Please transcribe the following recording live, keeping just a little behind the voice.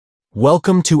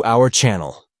Welcome to our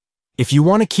channel. If you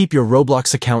want to keep your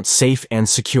Roblox account safe and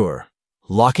secure,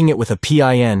 locking it with a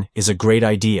PIN is a great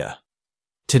idea.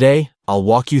 Today, I'll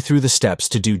walk you through the steps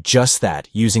to do just that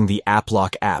using the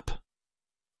AppLock app.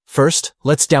 First,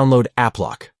 let's download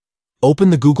AppLock. Open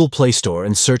the Google Play Store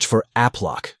and search for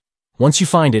AppLock. Once you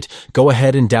find it, go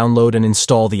ahead and download and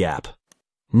install the app.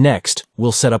 Next,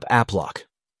 we'll set up AppLock.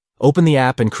 Open the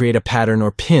app and create a pattern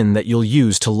or PIN that you'll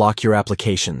use to lock your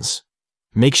applications.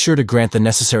 Make sure to grant the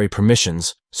necessary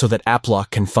permissions so that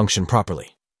AppLock can function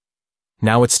properly.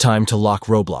 Now it's time to lock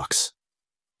Roblox.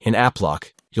 In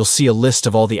AppLock, you'll see a list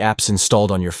of all the apps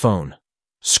installed on your phone.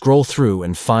 Scroll through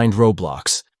and find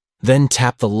Roblox, then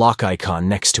tap the lock icon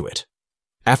next to it.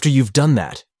 After you've done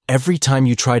that, every time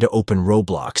you try to open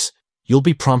Roblox, you'll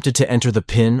be prompted to enter the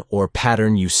PIN or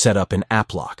pattern you set up in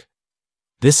AppLock.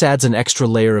 This adds an extra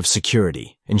layer of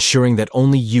security, ensuring that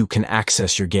only you can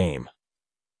access your game.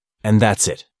 And that's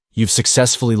it. You've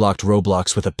successfully locked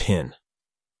Roblox with a PIN.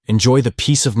 Enjoy the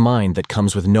peace of mind that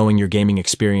comes with knowing your gaming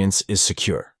experience is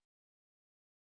secure.